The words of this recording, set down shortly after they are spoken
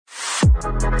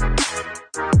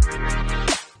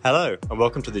Hello, and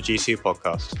welcome to the GC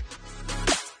podcast.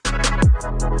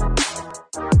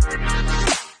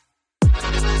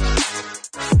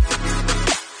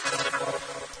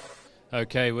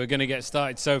 Okay, we're going to get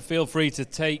started, so feel free to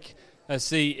take a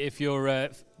seat. If you're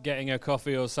getting a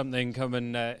coffee or something, come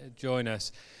and join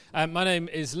us. My name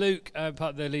is Luke, part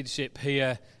of the leadership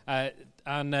here, and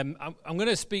I'm going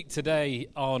to speak today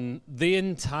on the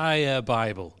entire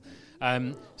Bible.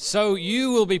 So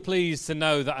you will be pleased to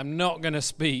know that I'm not going to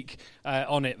speak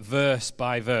on it verse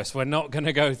by verse. We're not going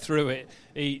to go through it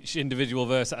each individual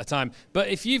verse at a time. But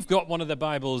if you've got one of the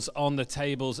Bibles on the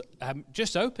tables,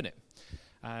 just open it.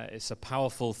 It's a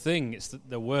powerful thing. It's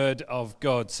the Word of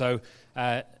God. So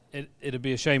it'd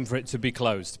be a shame for it to be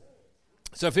closed.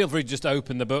 So feel free to just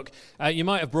open the book. You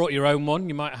might have brought your own one.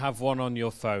 You might have one on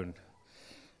your phone.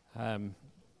 So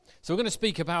we're going to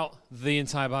speak about the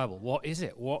entire Bible. What is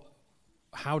it?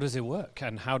 How does it work,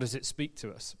 and how does it speak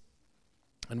to us?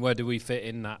 And where do we fit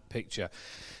in that picture?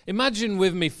 Imagine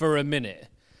with me for a minute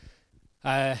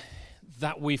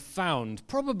that we found,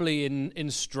 probably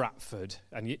in Stratford,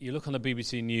 and you look on the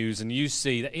BBC News and you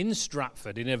see that in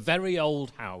Stratford, in a very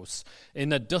old house,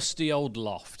 in a dusty old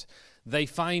loft, they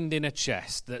find in a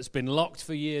chest that's been locked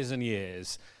for years and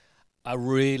years a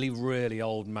really, really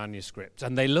old manuscript.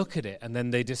 And they look at it and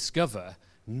then they discover,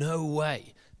 no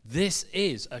way. This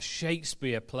is a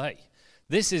Shakespeare play.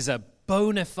 This is a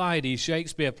bona fide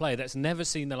Shakespeare play that's never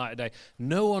seen the light of day.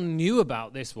 No one knew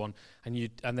about this one,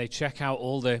 and they check out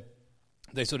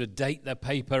they sort of date their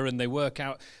paper, and they work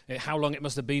out how long it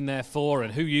must have been there for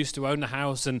and who used to own the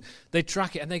house, and they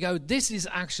track it, and they go, this is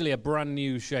actually a brand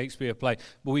new Shakespeare play,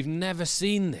 but we've never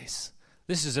seen this.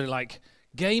 This is a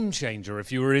game changer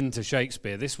if you were into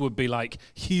Shakespeare. This would be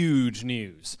huge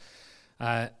news.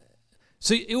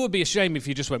 So it would be a shame if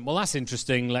you just went, well, that's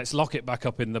interesting, let's lock it back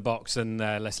up in the box and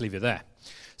let's leave it there.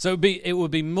 So it would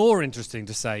be more interesting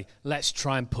to say, let's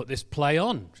try and put this play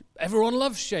on. Everyone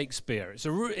loves Shakespeare.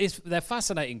 They're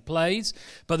fascinating plays,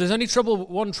 but there's only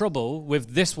one trouble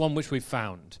with this one which we've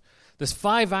found. There's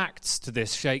 5 acts to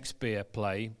this Shakespeare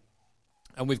play,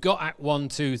 and we've got Act 1,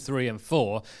 2, 3, and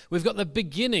 4. We've got the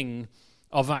beginning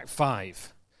of Act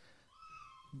 5.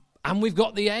 And we've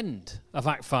got the end of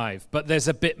Act 5, but there's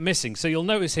a bit missing. So you'll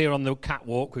notice here on the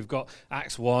catwalk, we've got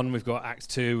Acts 1, we've got Acts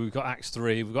 2, we've got Acts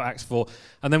 3, we've got Acts 4,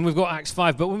 and then we've got Acts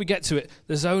 5. But when we get to it,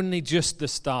 there's only just the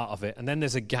start of it, and then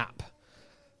there's a gap.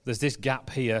 There's this gap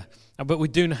here, but we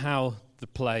do know how the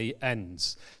play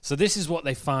ends. So this is what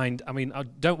they find. I mean,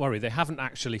 don't worry, they haven't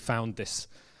actually found this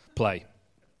play.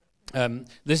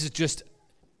 This is just...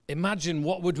 Imagine,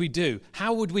 what would we do?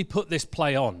 How would we put this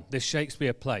play on, this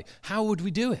Shakespeare play? How would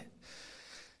we do it?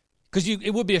 Because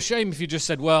it would be a shame if you just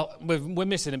said, well, we're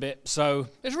missing a bit, so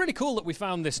it's really cool that we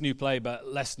found this new play, but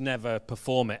let's never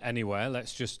perform it anywhere.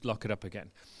 Let's just lock it up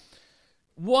again.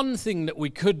 One thing that we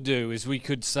could do is we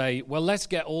could say, well, let's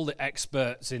get all the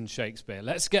experts in Shakespeare.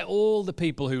 Let's get all the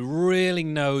people who really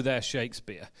know their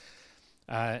Shakespeare,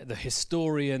 the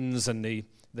historians and the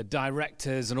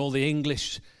directors and all the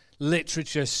English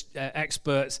literature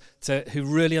experts who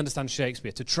really understand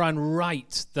Shakespeare, to try and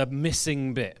write the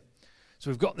missing bit. So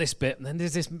we've got this bit, and then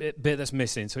there's this bit that's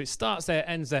missing. So it starts there,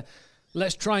 ends there.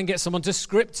 Let's try and get someone to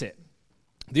script it.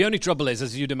 The only trouble is,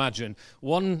 as you'd imagine,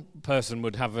 one person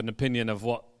would have an opinion of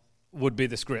what would be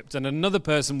the script, and another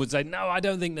person would say, no, I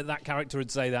don't think that character would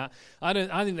say that. I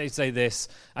think they'd say this,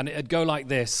 and it'd go like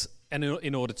this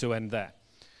in order to end there.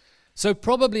 So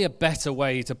probably a better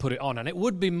way to put it on, and it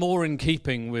would be more in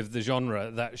keeping with the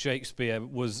genre that Shakespeare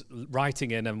was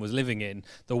writing in and was living in,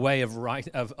 the way of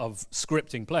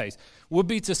scripting plays, would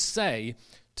be to say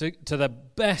to the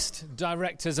best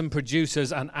directors and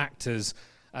producers and actors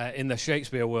in the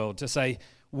Shakespeare world, to say,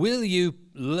 will you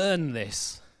learn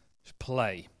this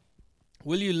play?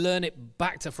 Will you learn it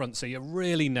back to front so you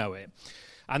really know it?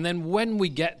 And then when we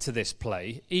get to this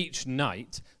play, each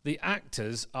night, the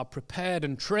actors are prepared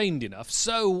and trained enough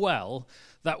so well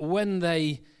that when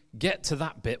they get to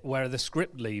that bit where the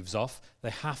script leaves off, they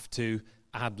have to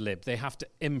ad-lib. They have to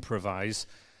improvise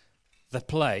the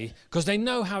play because they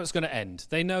know how it's going to end.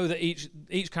 They know that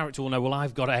each character will know, well,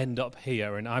 I've got to end up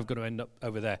here and I've got to end up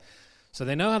over there. So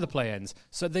they know how the play ends.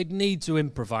 So they'd need to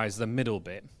improvise the middle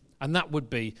bit. And that would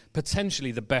be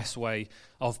potentially the best way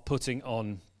of putting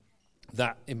on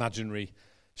that imaginary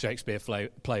Shakespeare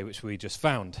play which we just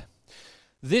found.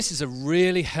 This is a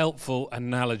really helpful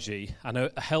analogy and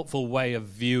a helpful way of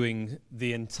viewing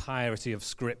the entirety of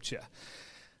Scripture.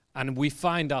 And we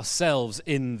find ourselves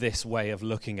in this way of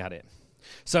looking at it.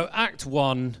 So Act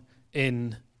 1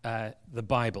 in the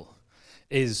Bible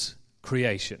is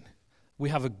creation. we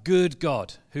have a good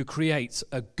God who creates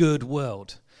a good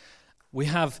world. We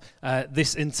have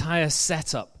this entire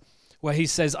setup where he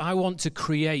says, I want to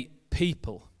create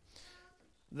people.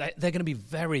 They're going to be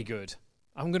very good.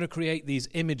 I'm going to create these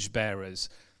image bearers,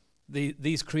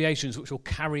 these creations which will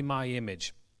carry my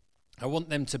image. I want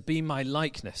them to be my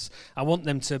likeness. I want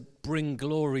them to bring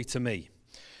glory to me.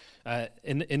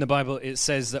 In the Bible, it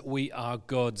says that we are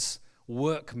God's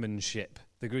workmanship.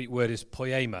 The Greek word is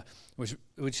poema,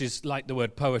 which is like the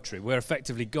word poetry. We're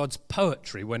effectively God's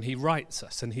poetry when he writes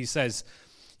us. And he says,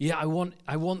 yeah, I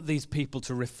want these people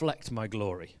to reflect my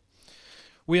glory.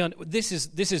 This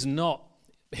is not,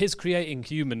 his creating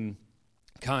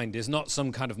humankind is not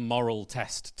some kind of moral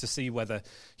test to see whether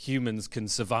humans can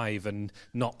survive and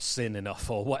not sin enough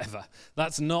or whatever.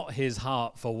 That's not his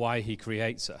heart for why he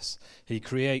creates us. He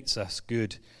creates us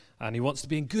good, and he wants to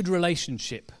be in good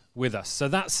relationship with us. So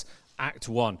that's Act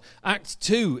 1. Act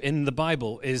 2 in the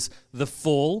Bible is the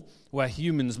fall, where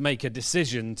humans make a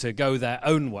decision to go their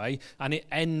own way, and it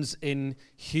ends in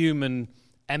human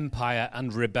empire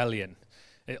and rebellion.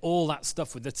 All that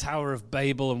stuff with the Tower of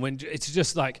Babel, and when it's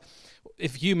just like,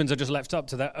 if humans are just left up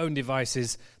to their own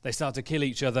devices, they start to kill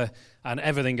each other, and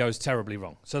everything goes terribly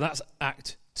wrong. So that's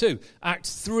Act 2. Act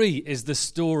 3 is the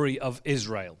story of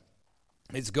Israel.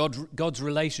 It's God's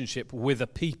relationship with a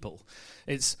people.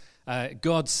 It's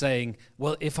God saying,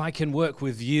 well, if I can work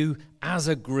with you as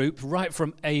a group, right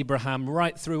from Abraham,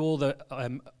 right through all the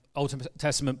Old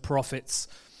Testament prophets,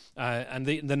 and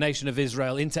the nation of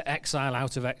Israel into exile,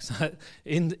 out of exile,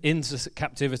 into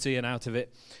captivity and out of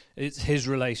it, it's his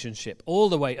relationship, all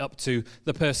the way up to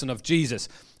the person of Jesus.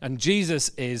 And Jesus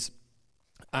is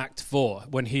Act 4,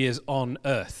 when he is on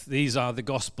earth. These are the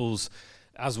Gospels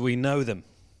as we know them.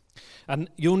 And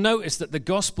you'll notice that the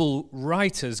gospel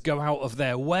writers go out of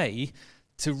their way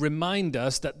to remind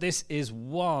us that this is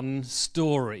one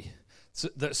story, so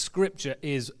that Scripture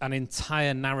is an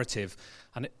entire narrative,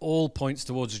 and it all points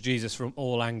towards Jesus from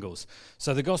all angles.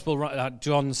 So the gospel writer,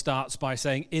 John, starts by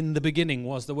saying, in the beginning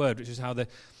was the Word, which is how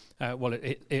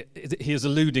he is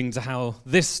alluding to how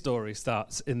this story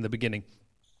starts in the beginning.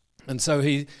 And so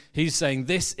he's saying,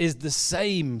 this is the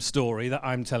same story that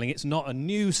I'm telling. It's not a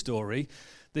new story.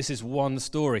 This is one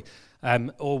story.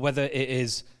 Or whether it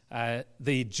is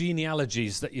the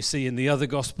genealogies that you see in the other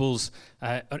Gospels.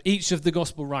 Each of the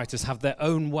Gospel writers have their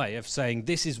own way of saying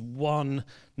this is one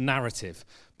narrative.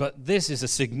 But this is a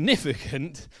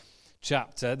significant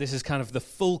chapter. This is kind of the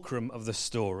fulcrum of the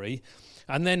story.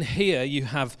 And then here you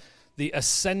have the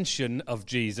ascension of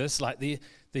Jesus, like the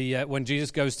when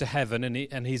Jesus goes to heaven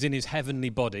and he's in his heavenly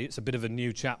body. It's a bit of a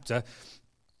new chapter.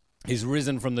 He's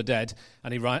risen from the dead,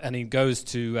 and he goes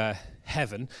to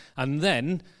heaven. And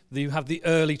then you have the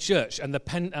early church and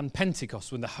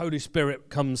Pentecost, when the Holy Spirit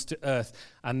comes to earth,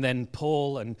 and then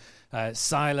Paul and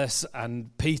Silas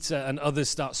and Peter and others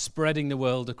start spreading the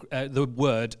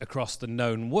word across the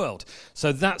known world.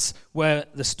 So that's where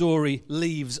the story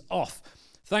leaves off.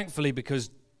 Thankfully,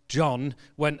 because John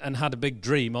went and had a big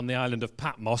dream on the island of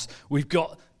Patmos, we've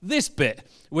got this bit,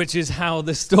 which is how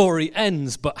the story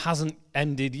ends, but hasn't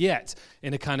ended yet,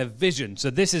 in a kind of vision. So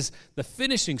this is the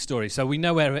finishing story, so we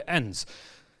know where it ends.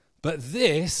 But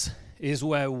this is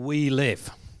where we live.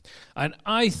 And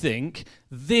I think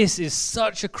this is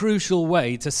such a crucial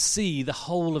way to see the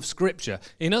whole of Scripture.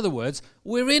 In other words,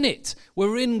 we're in it.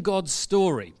 We're in God's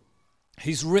story.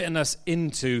 He's written us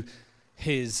into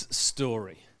his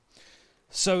story.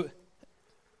 So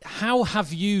how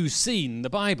have you seen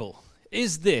the Bible?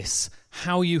 Is this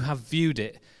how you have viewed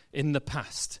it in the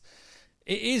past?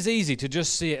 It is easy to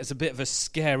just see it as a bit of a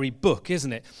scary book,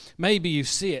 isn't it? Maybe you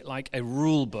see it like a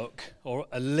rule book or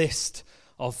a list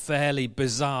of fairly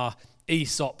bizarre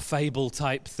Aesop fable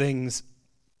type things,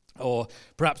 or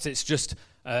perhaps it's just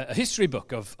a history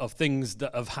book of things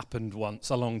that have happened once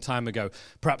a long time ago.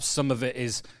 Perhaps some of it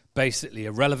is basically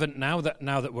irrelevant now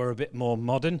that we're a bit more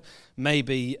modern.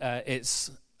 Maybe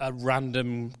it's a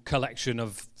random collection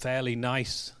of fairly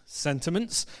nice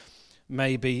sentiments.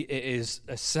 Maybe it is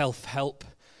a self-help,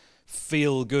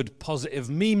 feel-good, positive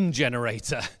meme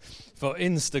generator for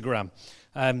Instagram.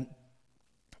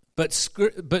 But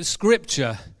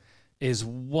Scripture is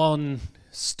one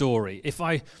story.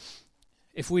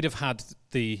 If we'd have had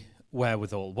the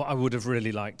wherewithal, what I would have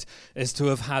really liked is to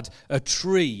have had a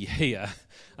tree here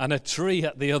and a tree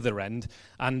at the other end,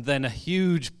 and then a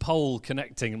huge pole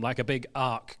connecting, like a big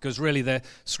arc, because really the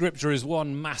Scripture is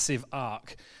one massive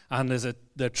arc, and there's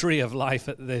the tree of life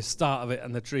at the start of it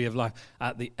and the tree of life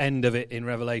at the end of it in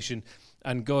Revelation,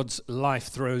 and God's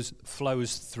life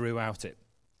flows throughout it.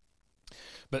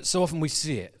 But so often we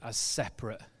see it as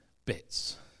separate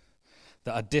bits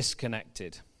that are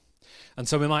disconnected. And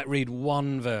so we might read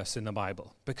one verse in the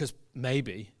Bible because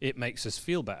maybe it makes us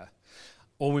feel better.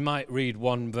 Or we might read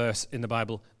one verse in the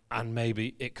Bible and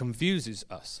maybe it confuses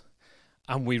us.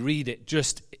 And we read it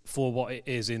just for what it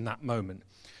is in that moment.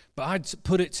 But I'd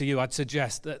put it to you, I'd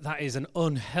suggest that that is an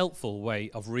unhelpful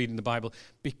way of reading the Bible,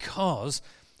 because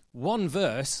one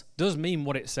verse does mean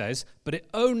what it says, but it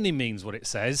only means what it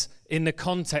says in the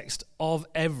context of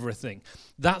everything.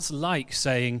 That's like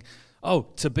saying, oh,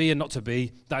 to be and not to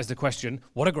be, that is the question.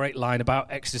 What a great line about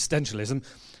existentialism.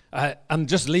 And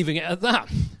just leaving it at that,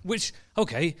 which,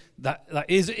 okay, that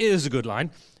is a good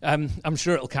line. I'm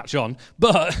sure it'll catch on,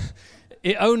 but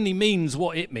it only means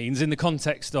what it means in the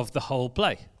context of the whole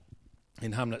play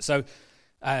in Hamlet. So,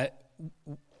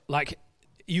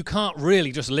 you can't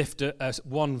really just lift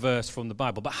one verse from the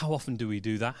Bible, but how often do we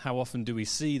do that? How often do we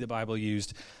see the Bible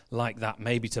used like that,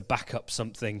 maybe to back up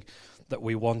something that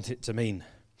we want it to mean?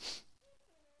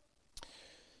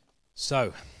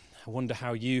 So, I wonder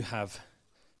how you have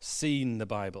seen the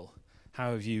Bible.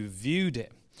 How have you viewed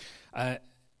it?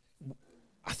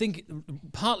 I think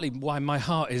partly why my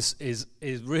heart is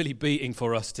really beating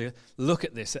for us to look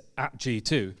at this at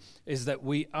G2 is that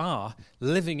we are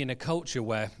living in a culture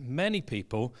where many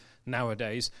people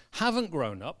nowadays haven't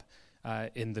grown up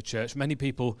in the church. Many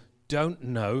people don't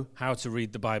know how to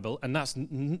read the Bible, and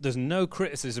there's no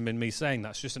criticism in me saying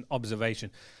that's just an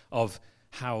observation of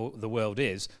how the world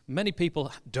is. Many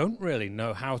people don't really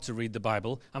know how to read the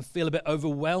Bible and feel a bit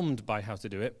overwhelmed by how to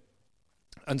do it.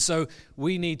 And so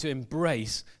we need to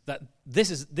embrace that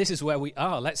this is where we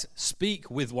are. Let's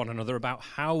speak with one another about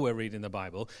how we're reading the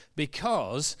Bible,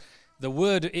 because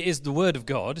it is the Word of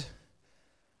God,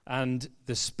 and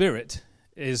the Spirit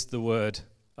is the Word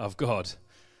of God.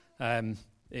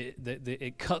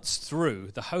 It cuts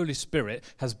through. The Holy Spirit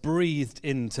has breathed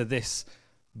into this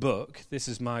book. This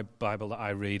is my Bible that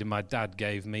I read, and my dad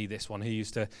gave me this one. He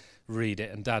used to read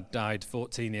it, and Dad died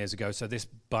 14 years ago, so this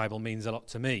Bible means a lot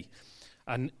to me.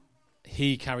 And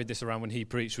he carried this around when he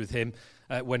preached with him,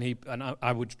 I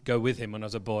would go with him when I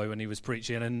was a boy when he was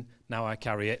preaching, and now I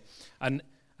carry it. And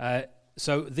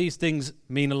so these things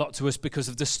mean a lot to us because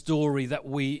of the story that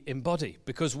we embody,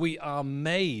 because we are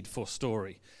made for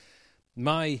story.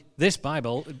 This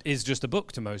Bible is just a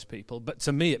book to most people, but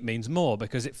to me it means more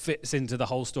because it fits into the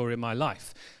whole story of my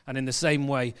life. And in the same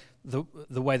way, the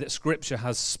way that Scripture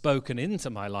has spoken into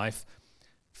my life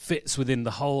fits within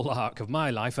the whole arc of my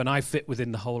life, and I fit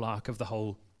within the whole arc of the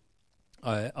whole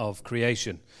of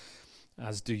creation,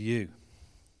 as do you.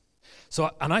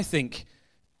 So, and I think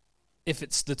if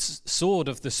it's the sword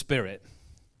of the Spirit,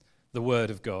 the Word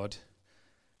of God,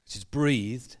 which is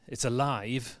breathed, it's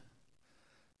alive.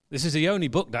 This is the only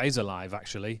book that is alive,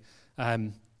 actually,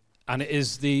 and it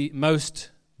is the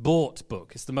most bought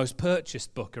book. It's the most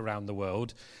purchased book around the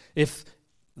world. If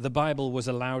the Bible was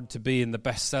allowed to be in the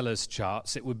bestsellers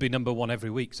charts, it would be number one every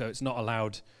week. So it's not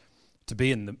allowed to be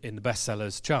in the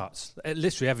bestsellers charts,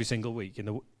 literally every single week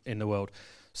in the world.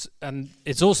 And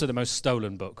it's also the most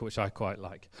stolen book, which I quite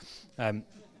like.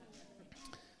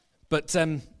 But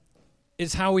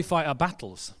it's how we fight our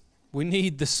battles. We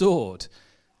need the sword.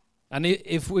 And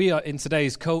if we are in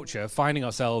today's culture finding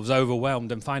ourselves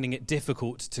overwhelmed and finding it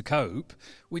difficult to cope,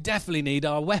 we definitely need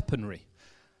our weaponry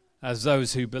as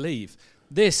those who believe.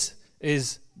 This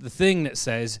is the thing that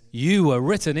says you were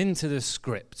written into the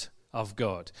script of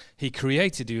God. He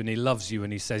created you and he loves you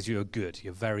and he says you're good,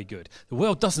 you're very good. The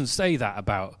world doesn't say that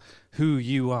about who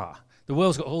you are. The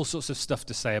world's got all sorts of stuff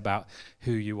to say about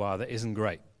who you are that isn't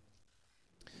great.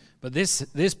 But this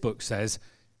book says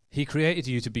he created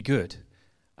you to be good.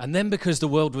 And then because the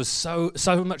world was so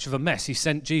much of a mess, he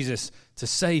sent Jesus to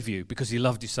save you because he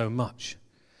loved you so much.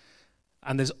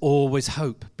 And there's always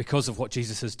hope because of what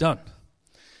Jesus has done.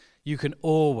 You can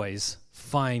always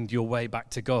find your way back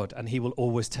to God, and he will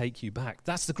always take you back.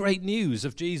 That's the great news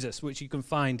of Jesus, which you can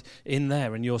find in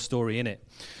there and your story in it.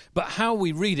 But how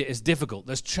we read it is difficult.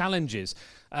 There's challenges.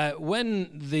 When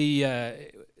the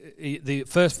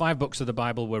first 5 books of the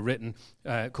Bible were written,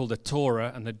 called the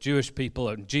Torah, and the Jewish people,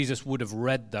 and Jesus would have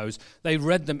read those, they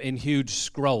read them in huge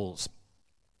scrolls.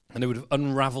 And they would have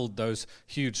unraveled those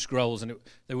huge scrolls, and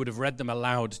they would have read them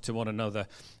aloud to one another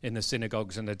in the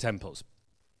synagogues and the temples.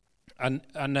 And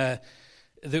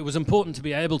it was important to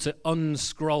be able to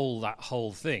unscroll that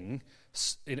whole thing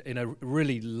in a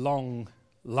really long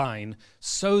line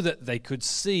so that they could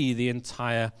see the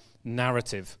entire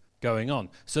narrative going on.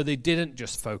 So they didn't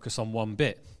just focus on one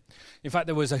bit. In fact,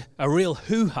 there was a real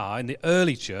hoo-ha in the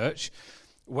early church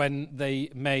when they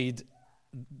made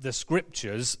the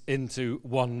scriptures into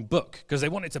one book because they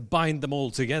wanted to bind them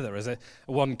all together as a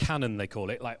one canon, they call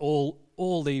it, like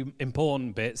all the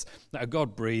important bits that are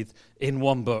God-breathed in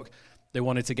one book. They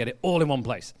wanted to get it all in one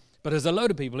place. But there's a load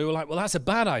of people who were like, well, that's a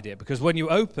bad idea because when you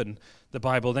open the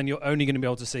Bible, then you're only going to be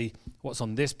able to see what's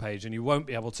on this page and you won't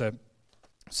be able to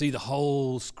see the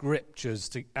whole scriptures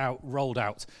rolled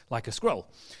out like a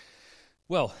scroll.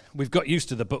 Well, we've got used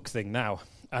to the book thing now,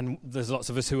 and there's lots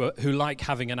of us who like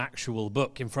having an actual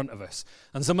book in front of us.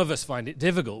 And some of us find it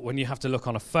difficult when you have to look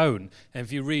on a phone. And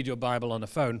if you read your Bible on a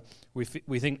phone, we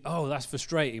think, oh, that's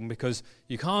frustrating because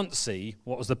you can't see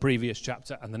what was the previous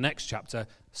chapter and the next chapter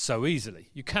so easily.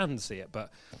 You can see it,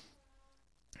 but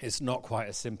it's not quite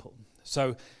as simple.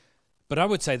 But I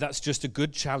would say that's just a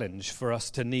good challenge for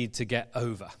us to need to get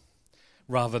over,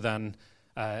 rather than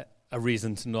a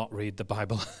reason to not read the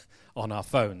Bible on our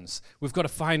phones. We've got to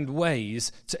find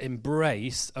ways to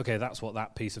embrace, okay, that's what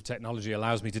that piece of technology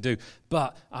allows me to do,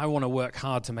 but I want to work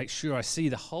hard to make sure I see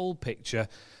the whole picture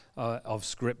of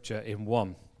Scripture in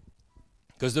one.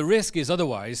 Because the risk is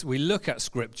otherwise we look at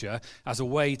Scripture as a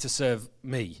way to serve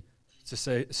me, to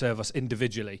serve us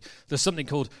individually. There's something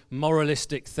called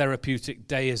moralistic therapeutic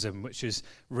deism, which is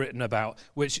written about,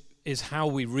 which is how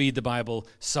we read the Bible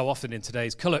so often in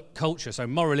today's culture. So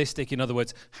moralistic, in other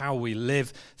words, how we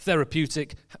live.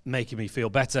 Therapeutic, making me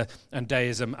feel better. And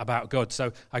deism, about God.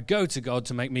 So I go to God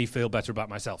to make me feel better about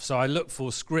myself. So I look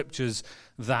for scriptures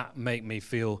that make me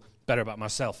feel better about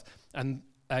myself. And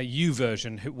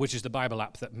YouVersion, which is the Bible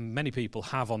app that many people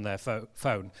have on their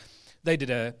phone, they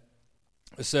did a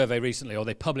survey recently, or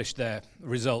they published their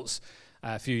results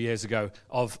a few years ago,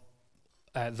 of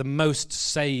the most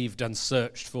saved and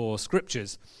searched for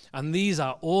scriptures. And these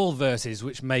are all verses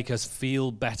which make us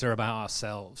feel better about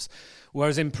ourselves.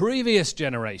 Whereas in previous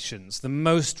generations, the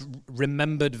most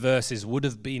remembered verses would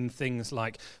have been things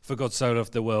like, for God so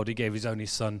loved the world, he gave his only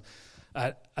son.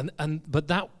 But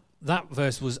that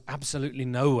verse was absolutely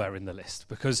nowhere in the list,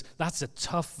 because that's a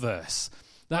tough verse.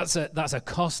 That's a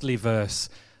costly verse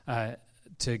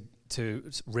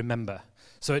to remember.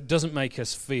 So it doesn't make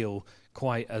us feel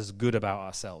quite as good about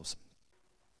ourselves.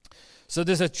 So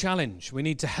there's a challenge. We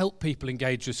need to help people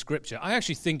engage with Scripture. I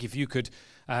actually think if you could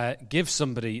give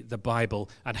somebody the Bible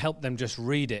and help them just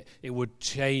read it, it would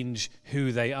change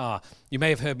who they are. You may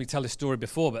have heard me tell this story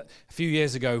before, but a few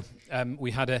years ago,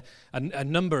 we had a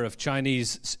number of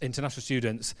Chinese international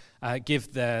students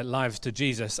give their lives to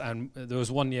Jesus, and there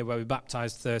was one year where we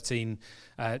baptized 13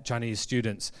 Chinese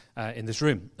students in this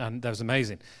room, and that was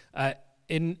amazing.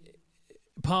 In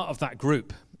part of that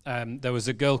group, there was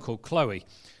a girl called Chloe,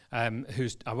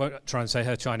 who's, I won't try and say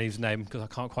her Chinese name because I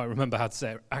can't quite remember how to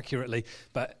say it accurately,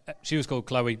 but she was called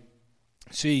Chloe.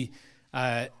 She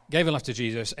gave her life to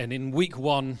Jesus, and in week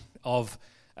one of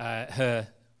her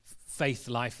faith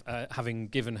life, having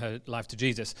given her life to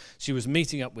Jesus, she was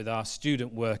meeting up with our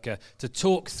student worker to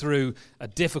talk through a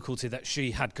difficulty that she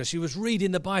had, because she was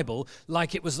reading the Bible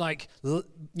like it was like,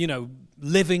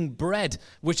 living bread,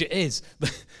 which it is.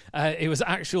 It was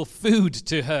actual food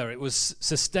to her. It was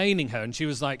sustaining her, and she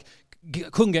was like,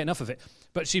 couldn't get enough of it.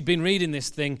 But she'd been reading this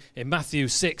thing in Matthew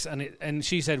 6, and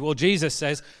she said, well, Jesus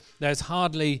says, there's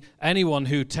hardly anyone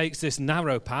who takes this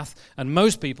narrow path, and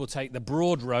most people take the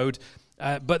broad road.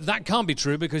 But that can't be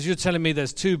true, because you're telling me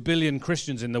there's 2 billion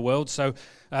Christians in the world, so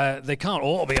they can't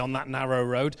all be on that narrow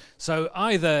road. So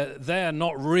either they're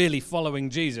not really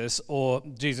following Jesus, or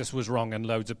Jesus was wrong and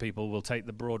loads of people will take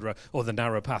the broad road or the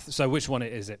narrow path. So which one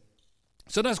is it?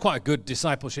 So that's quite a good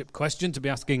discipleship question to be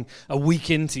asking a week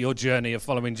into your journey of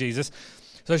following Jesus.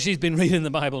 So she's been reading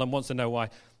the Bible and wants to know why.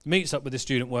 Meets up with the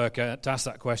student worker to ask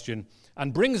that question,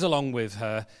 and brings along with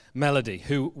her Melody,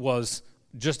 who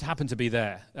just happened to be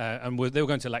there, and they were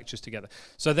going to lectures together.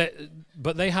 So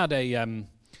they had a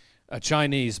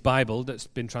Chinese Bible that's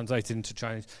been translated into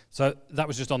Chinese. So that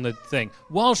was just on the thing.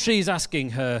 While she's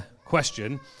asking her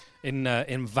question in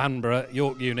Vanbrugh,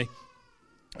 York Uni,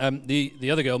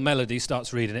 the other girl, Melody,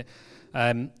 starts reading it,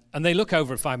 and they look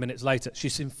over 5 minutes later.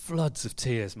 She's in floods of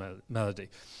tears, Melody,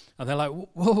 and they're like,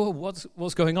 "Whoa,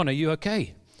 what's going on? Are you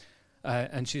okay?"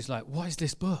 And she's like, "What is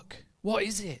this book? What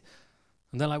is it?"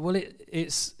 And they're like, well,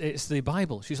 it's the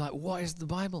Bible. She's like, what is the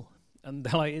Bible? And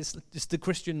they're like, it's the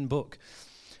Christian book.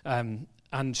 And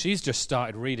she's just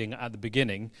started reading at the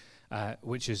beginning,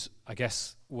 which is, I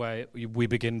guess, where we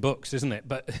begin books, isn't it?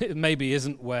 But it maybe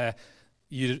isn't where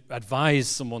you advise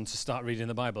someone to start reading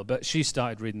the Bible. But she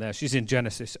started reading there. She's in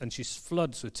Genesis, and she's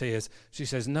floods with tears. She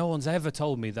says, no one's ever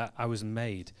told me that I was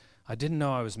made. I didn't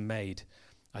know I was made.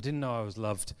 I didn't know I was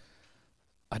loved.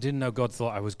 I didn't know God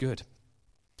thought I was good.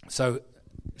 So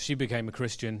she became a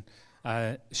Christian,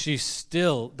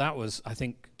 That was, I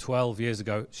think, 12 years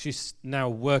ago. She's now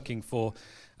working for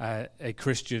a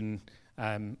Christian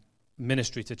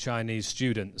ministry to Chinese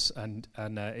students and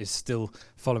is still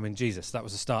following Jesus. That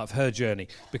was the start of her journey,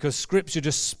 because Scripture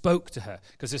just spoke to her,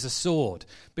 because it's a sword,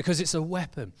 because it's a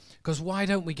weapon. Because why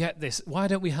don't we get this? Why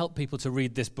don't we help people to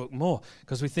read this book more?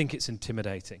 Because we think it's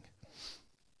intimidating.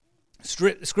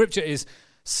 Scripture is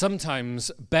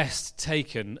sometimes best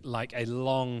taken like a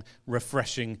long,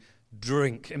 refreshing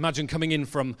drink. Imagine coming in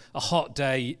from a hot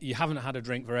day, you haven't had a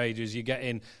drink for ages, you get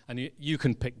in and you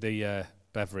can pick the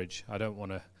beverage. I don't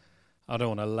want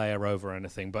to layer over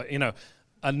anything, but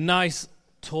a nice,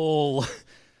 tall,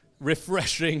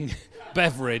 refreshing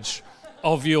beverage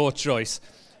of your choice.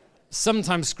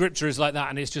 Sometimes Scripture is like that,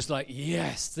 and it's just like,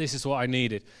 yes, this is what I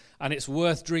needed. And it's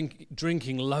worth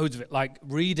drinking loads of it, like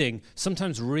reading.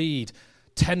 Sometimes read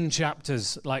 10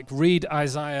 chapters, like read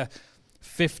Isaiah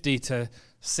 50 to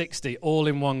 60 all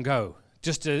in one go,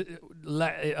 just to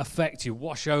let it affect you,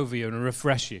 wash over you and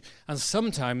refresh you. And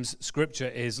sometimes Scripture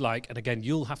is like, and again,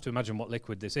 you'll have to imagine what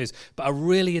liquid this is, but a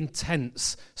really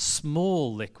intense,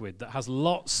 small liquid that has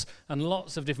lots and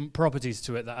lots of different properties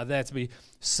to it that are there to be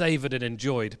savored and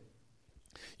enjoyed.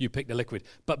 You pick the liquid.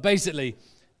 But basically,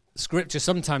 Scripture,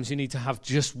 sometimes you need to have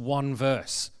just one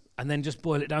verse and then just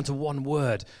boil it down to one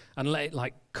word and let it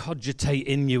like cogitate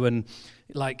in you and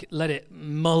like let it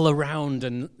mull around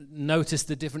and notice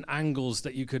the different angles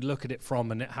that you could look at it from,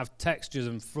 and it have textures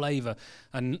and flavor,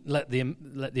 and let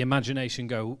the imagination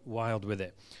go wild with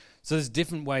it. So there's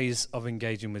different ways of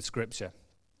engaging with Scripture.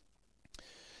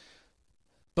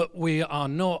 But we are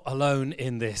not alone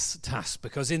in this task,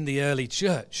 because in the early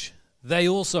church, they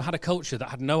also had a culture that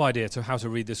had no idea how to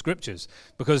read the Scriptures,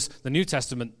 because the New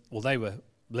Testament, well, they were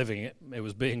living it. It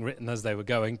was being written as they were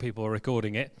going. People were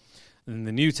recording it in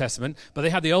the New Testament. But they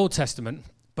had the Old Testament,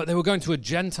 but they were going to a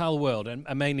Gentile world,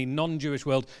 a mainly non-Jewish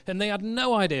world, and they had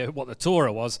no idea what the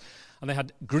Torah was. And they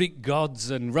had Greek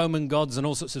gods and Roman gods and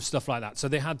all sorts of stuff like that. So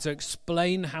they had to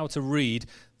explain how to read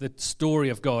the story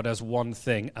of God as one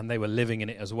thing, and they were living in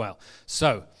it as well.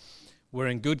 So we're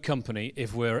in good company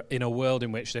if we're in a world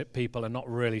in which people are not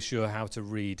really sure how to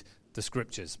read the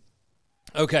Scriptures.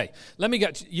 Okay, let me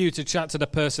get you to chat to the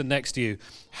person next to you.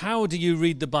 How do you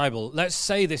read the Bible? Let's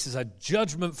say this is a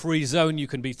judgment-free zone. You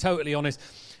can be totally honest.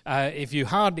 If you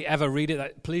hardly ever read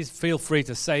it, please feel free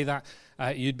to say that.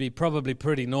 You'd be probably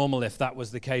pretty normal if that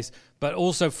was the case. But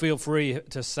also feel free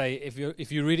to say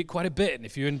if you read it quite a bit and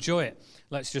if you enjoy it.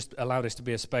 Let's just allow this to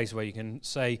be a space where you can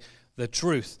say the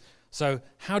truth. So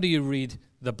how do you read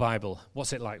the Bible?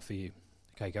 What's it like for you?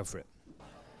 Okay, go for it.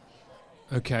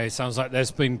 Okay, sounds like there's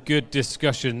been good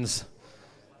discussions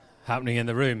happening in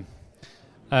the room.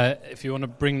 If you want to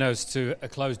bring those to a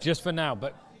close just for now,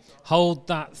 but hold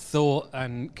that thought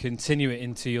and continue it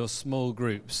into your small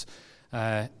groups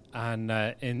and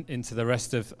into the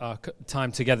rest of our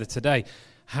time together today.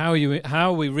 How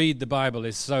we read the Bible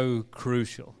is so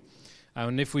crucial.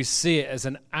 And if we see it as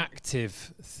an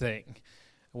active thing,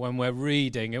 when we're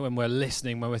reading, when we're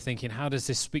listening, when we're thinking, how does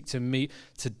this speak to me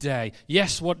today?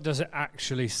 Yes, what does it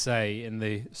actually say in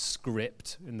the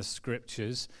script, in the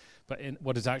Scriptures? But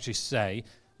what does it actually say?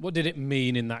 What did it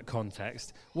mean in that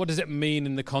context? What does it mean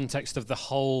in the context of the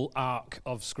whole arc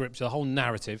of Scripture, the whole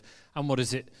narrative? And what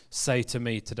does it say to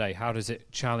me today? How does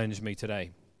it challenge me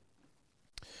today?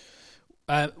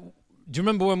 Do you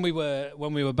remember when we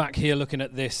were back here looking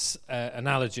at this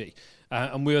analogy?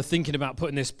 And we were thinking about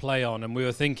putting this play on, and we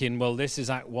were thinking, well, this is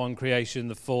Act 1, creation,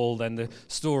 the fall, then the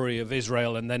story of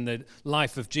Israel, and then the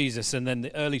life of Jesus, and then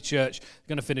the early church,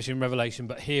 going to finish in Revelation,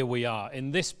 but here we are.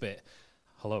 In this bit,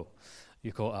 hello,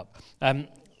 you caught up.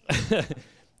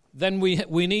 Then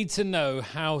we need to know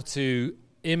how to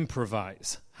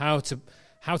improvise, how to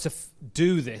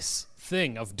do this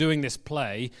thing of doing this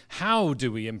play. How do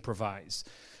we improvise?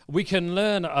 We can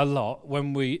learn a lot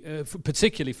when we,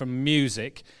 particularly from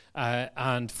music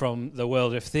and from the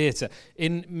world of theatre.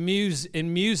 In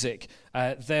music,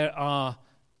 there are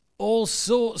all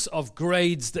sorts of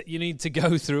grades that you need to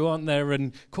go through, aren't there?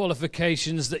 And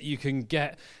qualifications that you can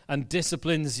get, and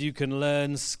disciplines you can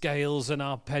learn, scales and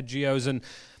arpeggios. And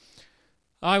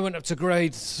I went up to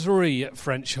grade 3 at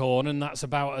French horn, and that's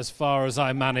about as far as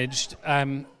I managed.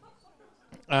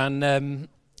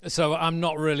 So I'm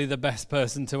not really the best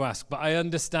person to ask, but I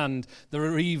understand there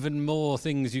are even more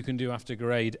things you can do after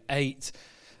grade 8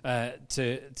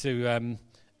 to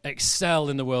excel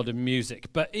in the world of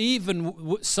music. But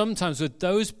even sometimes with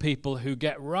those people who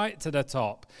get right to the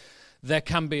top, there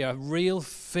can be a real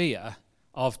fear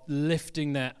of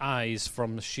lifting their eyes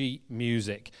from sheet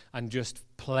music and just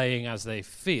playing as they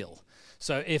feel.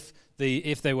 So if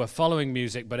if they were following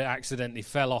music but it accidentally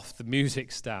fell off the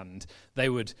music stand, they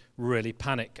would really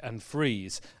panic and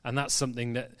freeze. And that's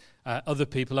something that other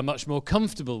people are much more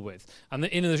comfortable with. And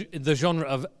in the genre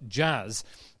of jazz,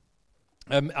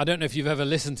 I don't know if you've ever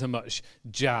listened to much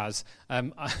jazz.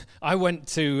 I went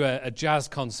to a jazz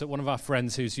concert. One of our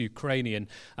friends who's Ukrainian,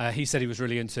 he said he was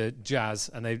really into jazz,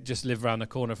 and they just live around the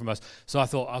corner from us. So I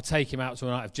thought, I'll take him out to a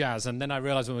night of jazz. And then I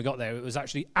realized when we got there, it was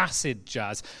actually acid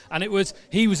jazz. And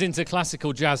he was into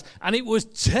classical jazz, and it was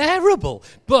terrible.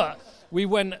 But we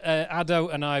went, Ado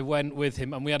and I went with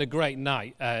him, and we had a great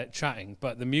night chatting,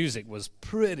 but the music was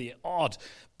pretty odd.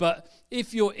 But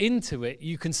if you're into it,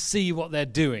 you can see what they're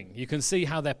doing. You can see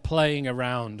how they're playing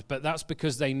around, but that's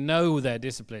because they know their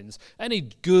disciplines. Any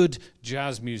good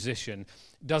jazz musician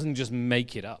doesn't just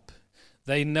make it up.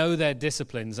 They know their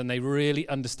disciplines, and they really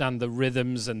understand the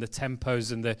rhythms and the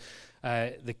tempos and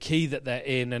the key that they're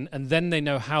in, and then they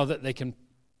know how that they can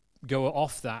go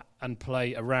off that and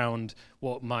play around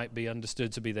what might be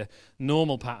understood to be the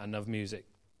normal pattern of music.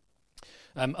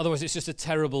 Otherwise, it's just a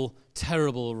terrible,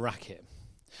 terrible racket.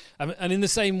 And in the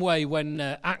same way, when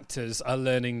actors are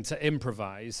learning to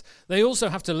improvise, they also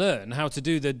have to learn how to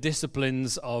do the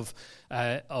disciplines of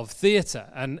theatre,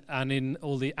 and in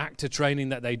all the actor training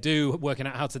that they do, working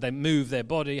out how to then move their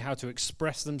body, how to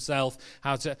express themselves,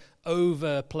 how to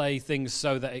overplay things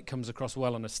so that it comes across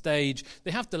well on a stage.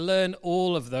 They have to learn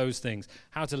all of those things,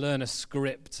 how to learn a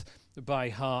script by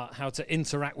heart, how to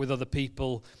interact with other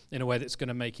people in a way that's going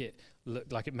to make it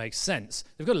look like it makes sense.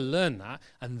 They've got to learn that,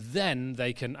 and then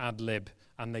they can ad-lib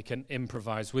and they can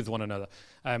improvise with one another.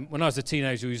 When I was a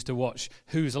teenager, we used to watch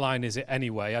Whose Line Is It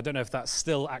Anyway? I don't know if that's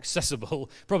still accessible.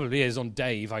 Probably is on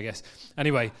Dave, I guess.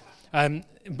 Anyway,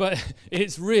 but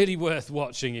it's really worth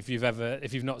watching if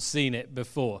you've not seen it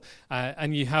before.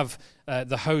 And you have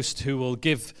the host who will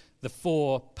give the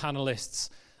four panelists.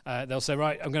 They'll say,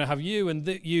 right, I'm going to have you and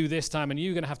you this time, and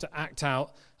you're going to have to act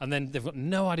out. And then they've got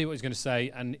no idea what he's going to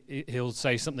say, and he'll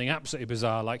say something absolutely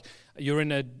bizarre, like, you're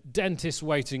in a dentist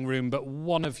waiting room, but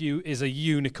one of you is a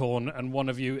unicorn, and one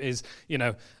of you is,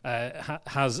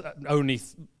 has only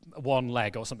one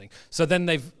leg or something. So then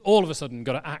they've all of a sudden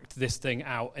got to act this thing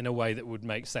out in a way that would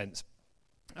make sense.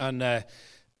 And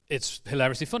it's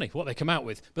hilariously funny what they come out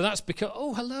with. But that's because,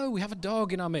 oh, hello, we have a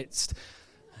dog in our midst.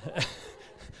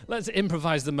 Let's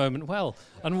improvise the moment well,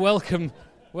 and welcome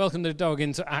the dog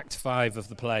into Act 5 of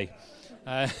the play.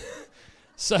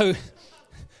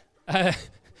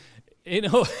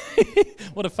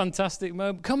 What a fantastic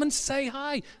moment. Come and say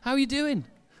hi. How are you doing?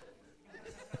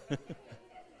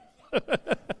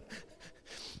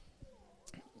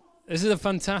 This is a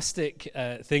fantastic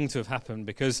thing to have happened,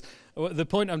 because the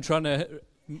point I'm trying to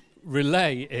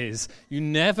relay is you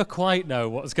never quite know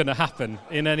what's going to happen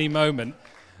in any moment.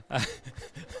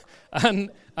 And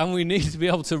we need to be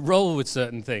able to roll with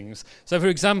certain things. So, for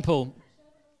example,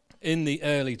 in the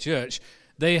early church,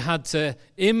 they had to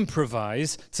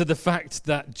improvise to the fact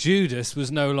that Judas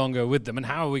was no longer with them. And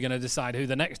how are we going to decide who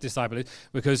the next disciple is?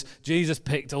 Because Jesus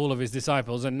picked all of his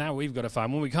disciples, and now we've got to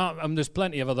find one. We can't. There's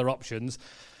plenty of other options.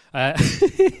 Let's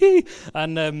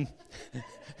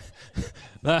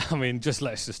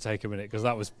just take a minute, because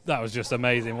that was just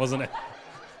amazing, wasn't it?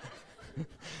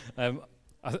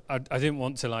 I didn't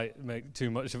want to make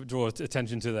too much draw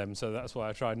attention to them, so that's why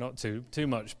I tried not to too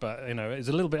much. But it's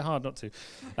a little bit hard not to.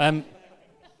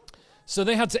 So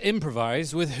they had to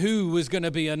improvise with who was going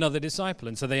to be another disciple,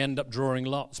 and so they end up drawing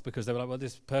lots, because they were like, well,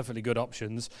 there's perfectly good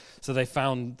options. So they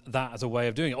found that as a way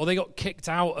of doing it. Or they got kicked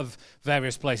out of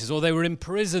various places, or they were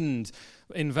imprisoned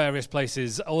in various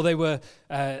places, or they were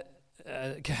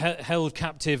held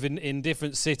captive in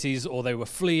different cities, or they were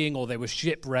fleeing, or they were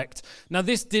shipwrecked. Now,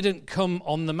 this didn't come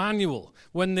on the manual.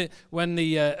 When the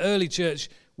early church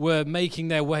were making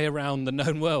their way around the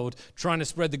known world, trying to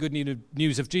spread the good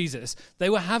news of Jesus, they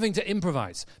were having to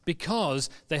improvise,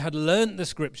 because they had learnt the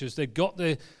scriptures, they'd got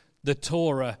the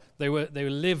Torah, they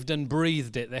lived and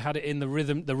breathed it, they had it in the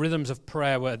rhythms of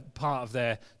prayer were part of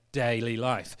their daily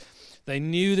life. They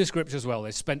knew the scriptures well. They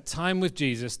spent time with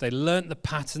Jesus. They learnt the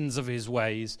patterns of his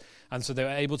ways, and so they were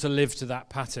able to live to that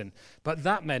pattern. But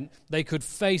that meant they could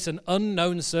face an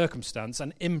unknown circumstance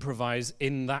and improvise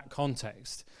in that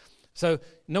context. So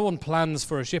no one plans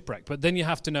for a shipwreck, but then you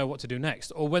have to know what to do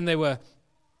next. Or when they were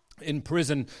in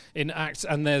prison in Acts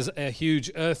and there's a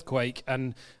huge earthquake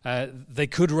and they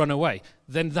could run away,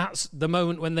 then that's the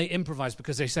moment when they improvise,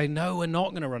 because they say, no, we're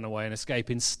not going to run away and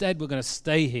escape. Instead, we're going to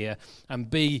stay here and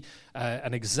be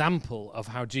an example of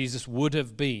how Jesus would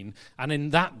have been. And in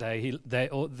that day, they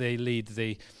lead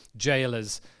the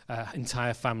jailer's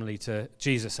entire family to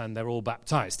Jesus, and they're all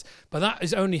baptized. But that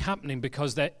is only happening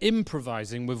because they're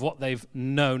improvising with what they've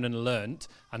known and learnt,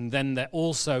 and then they're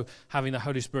also having the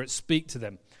Holy Spirit speak to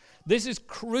them. This is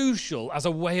crucial as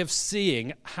a way of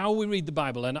seeing how we read the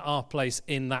Bible and our place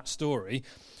in that story,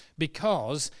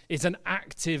 because it's an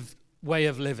active way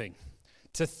of living.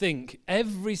 To think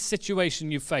every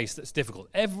situation you face that's difficult,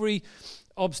 every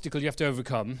obstacle you have to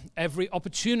overcome, every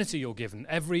opportunity you're given,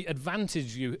 every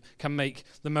advantage you can make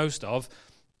the most of,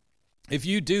 if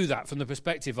you do that from the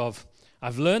perspective of,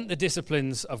 I've learned the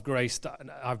disciplines of grace that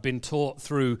I've been taught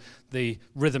through the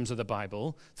rhythms of the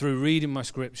Bible, through reading my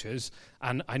scriptures,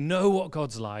 and I know what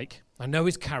God's like, I know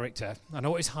his character, I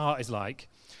know what his heart is like.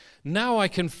 Now I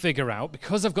can figure out,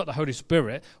 because I've got the Holy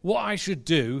Spirit, what I should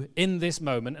do in this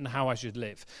moment and how I should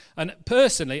live. And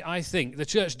personally, I think the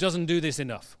church doesn't do this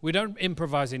enough. We don't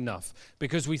improvise enough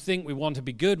because we think we want to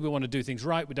be good, we want to do things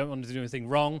right, we don't want to do anything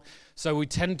wrong. So we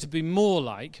tend to be more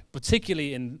like,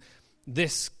 particularly in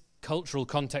this cultural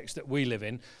context that we live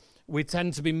in, we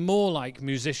tend to be more like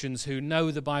musicians who know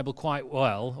the Bible quite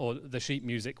well, or the sheet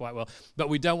music quite well, but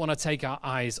we don't want to take our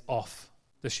eyes off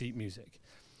the sheet music.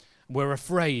 We're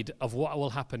afraid of what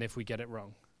will happen if we get it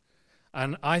wrong.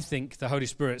 And I think the Holy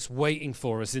Spirit's waiting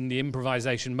for us in the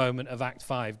improvisation moment of Act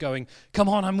 5, going, come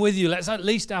on, I'm with you, let's at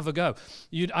least have a go.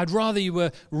 I'd rather you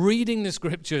were reading the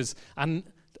scriptures and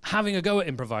having a go at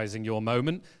improvising your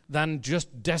moment than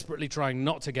just desperately trying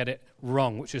not to get it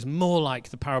wrong, which is more like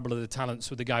the parable of the talents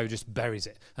with the guy who just buries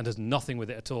it and does nothing with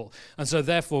it at all. And so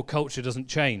therefore culture doesn't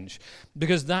change,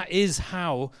 because that is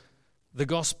how the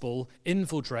gospel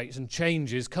infiltrates and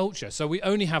changes culture. So we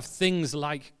only have things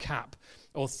like CAP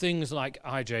or things like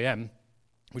IJM,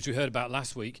 which we heard about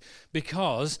last week,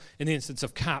 because in the instance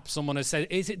of CAP, someone has said,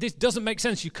 this doesn't make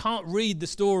sense. You can't read the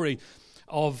story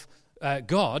of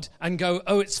God and go,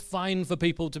 oh, it's fine for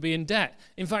people to be in debt.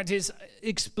 In fact, it's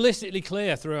explicitly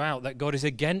clear throughout that God is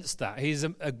against that. He's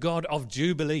a God of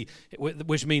jubilee,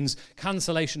 which means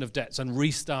cancellation of debts and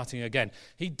restarting again.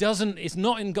 It's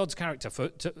not in God's character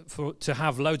to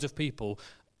have loads of people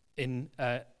in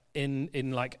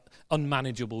like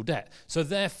unmanageable debt. So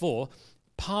therefore,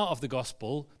 part of the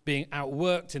gospel being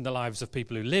outworked in the lives of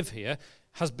people who live here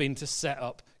has been to set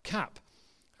up CAP,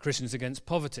 Christians Against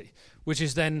Poverty, which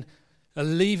is then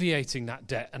alleviating that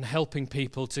debt and helping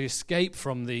people to escape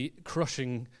from the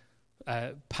crushing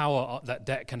power that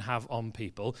debt can have on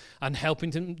people, and helping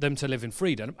them to live in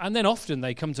freedom. And then often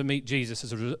they come to meet Jesus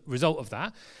as a result of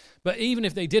that. But even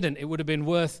if they didn't, it would have been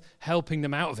worth helping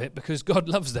them out of it, because God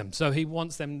loves them. So he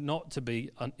wants them not to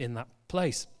be in that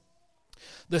place.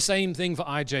 The same thing for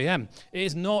IJM. It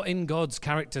is not in God's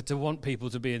character to want people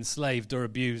to be enslaved or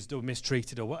abused or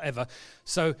mistreated or whatever.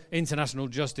 So International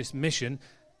Justice Mission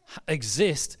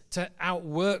exist to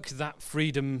outwork that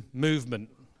freedom movement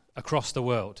across the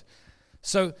world.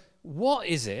 So what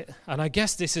is it? And I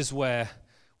guess this is where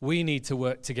we need to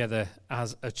work together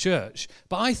as a church.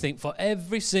 But I think for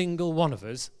every single one of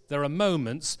us, there are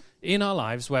moments in our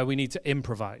lives where we need to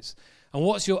improvise. And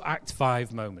what's your Act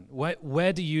 5 moment?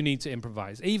 Where do you need to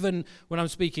improvise? Even when I'm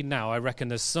speaking now, I reckon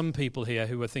there's some people here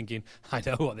who are thinking, I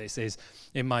know what this is.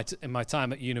 In my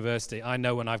time at university, I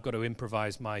know when I've got to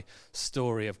improvise my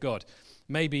story of God.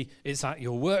 Maybe it's at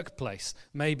your workplace.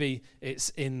 Maybe it's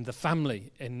in the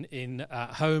family, in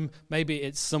home. Maybe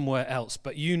it's somewhere else.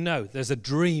 But you know there's a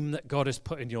dream that God has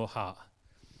put in your heart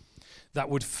that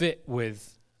would fit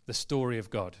with the story of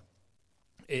God.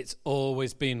 It's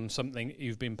always been something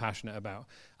you've been passionate about,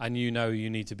 and you know you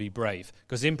need to be brave,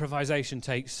 because improvisation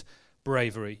takes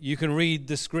bravery. You can read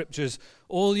the scriptures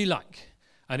all you like,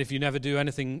 and if you never do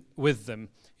anything with them,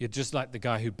 you're just like the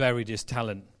guy who buried his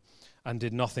talent and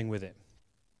did nothing with it.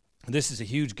 And this is a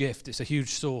huge gift. It's a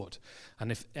huge sword,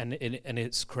 and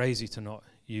it's crazy to not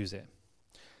use it.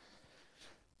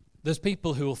 There's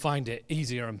people who will find it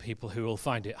easier and people who will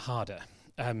find it harder.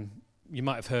 You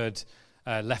might have heard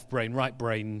left brain, right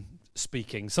brain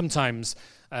speaking. Sometimes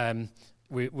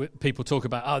people talk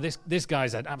about, this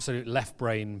guy's an absolute left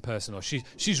brain person, or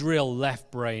she's real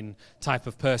left brain type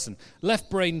of person.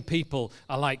 Left brain people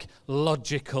are like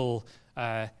logical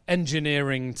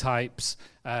engineering types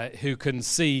who can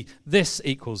see this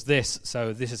equals this,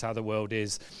 so this is how the world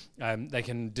is. They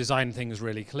can design things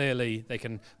really clearly. They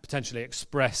can potentially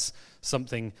express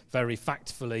something very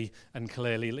factfully and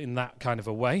clearly in that kind of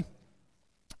a way.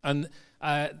 And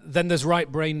Then there's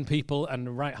right brain people, and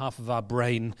the right half of our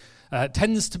brain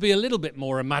tends to be a little bit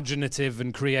more imaginative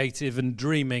and creative and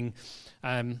dreaming,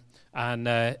 and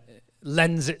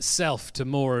lends itself to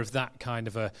more of that kind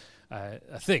of a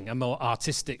thing, a more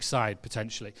artistic side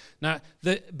potentially. Now,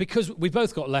 because we've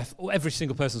both got every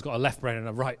single person's got a left brain and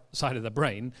a right side of the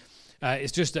brain,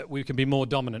 it's just that we can be more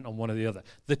dominant on one or the other.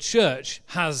 The church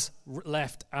has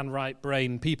left and right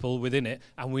brain people within it,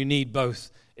 and we need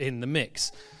both in the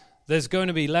mix. There's going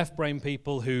to be left brain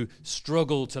people who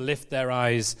struggle to lift their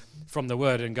eyes from the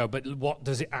word and go, but what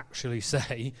does it actually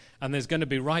say? And there's going to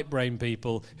be right brain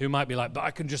people who might be like, but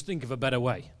I can just think of a better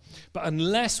way. But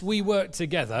unless we work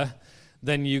together,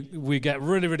 then we get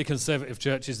really, really conservative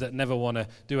churches that never want to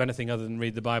do anything other than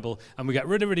read the Bible, and we get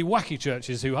really, really wacky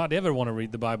churches who hardly ever want to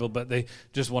read the Bible, but they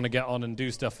just want to get on and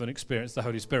do stuff and experience the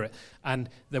Holy Spirit. And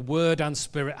the Word and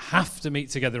Spirit have to meet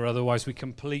together, otherwise we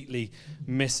completely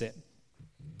miss it.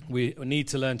 We need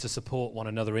to learn to support one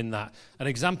another in that. An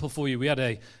example for you, we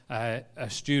had a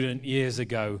student years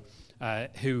ago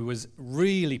who was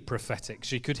really prophetic.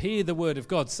 She could hear the word of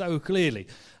God so clearly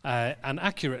and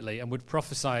accurately and would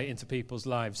prophesy into people's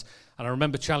lives. And I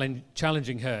remember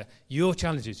challenging her, your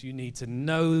challenge is you need to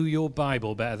know your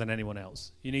Bible better than anyone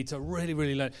else. You need to really,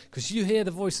 really learn, because you hear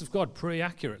the voice of God pretty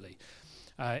accurately.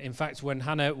 In fact, when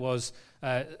Hannah was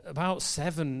about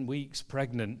 7 weeks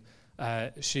pregnant,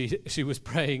 she was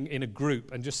praying in a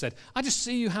group and just said, I just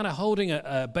see you, Hannah, holding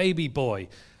a baby boy.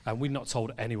 And we'd not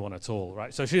told anyone at all,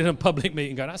 right? So she's in a public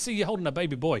meeting going, I see you holding a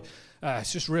baby boy.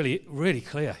 It's just really, really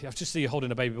clear. I just see you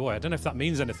holding a baby boy. I don't know if that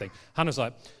means anything. Hannah's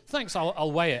like, thanks,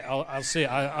 I'll weigh it. I'll see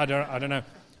it. I don't know.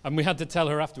 And we had to tell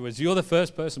her afterwards, you're the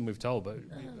first person we've told, but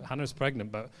Hannah's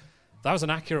pregnant. But that was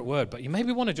an accurate word. But you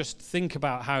maybe want to just think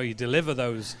about how you deliver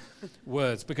those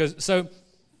words. Because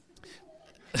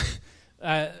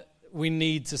we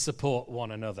need to support one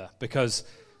another, because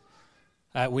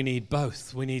we need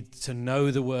both. We need to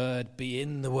know the Word, be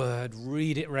in the Word,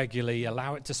 read it regularly,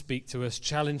 allow it to speak to us,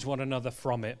 challenge one another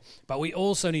from it. But we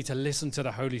also need to listen to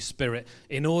the Holy Spirit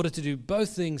in order to do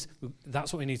both things.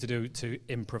 That's what we need to do to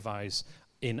improvise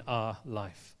in our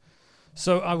life.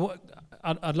 So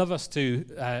I'd love us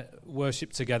to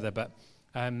worship together, but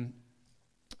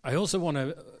I also want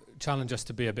to challenge us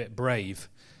to be a bit brave.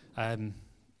 Can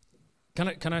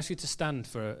I ask you to stand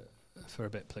for a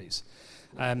bit, please?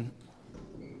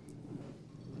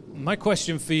 My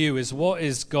question for you is, what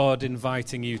is God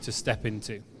inviting you to step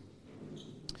into?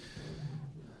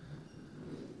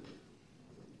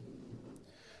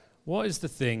 What is the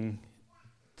thing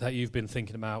that you've been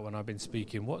thinking about when I've been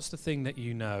speaking? What's the thing that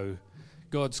you know,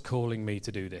 God's calling me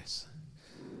to do this?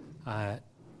 I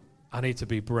need to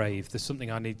be brave. There's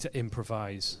something I need to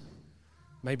improvise.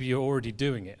 Maybe you're already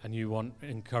doing it and you want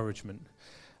encouragement.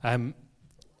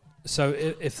 So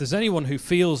if there's anyone who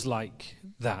feels like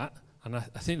that, and I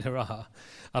think there are,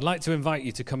 I'd like to invite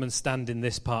you to come and stand in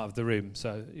this part of the room.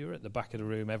 So you're at the back of the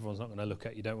room. Everyone's not going to look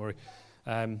at you, don't worry.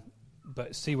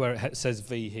 But see where it says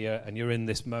V here, and you're in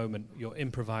this moment. You're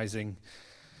improvising.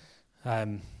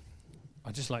 I'd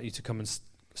just like you to come and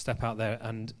step out there,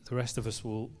 and the rest of us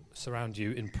will surround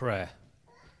you in prayer.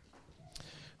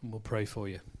 And we'll pray for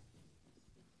you.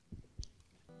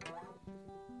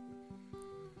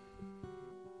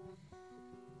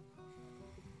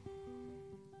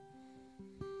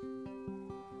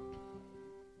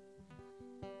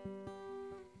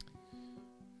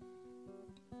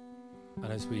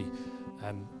 And as we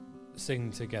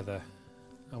sing together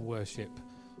and worship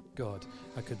God,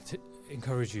 I could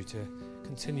encourage you to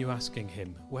continue asking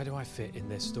Him, where do I fit in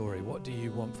this story? What do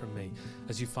you want from me?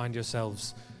 As you find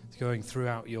yourselves going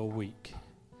throughout your week,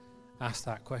 ask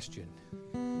that question.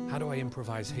 How do I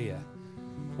improvise here?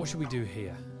 What should we do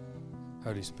here,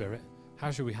 Holy Spirit?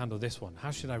 How should we handle this one? How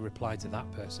should I reply to that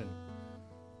person?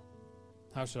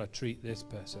 How should I treat this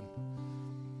person?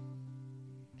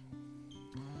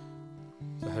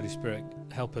 So Holy Spirit,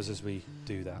 help us as we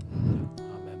do that.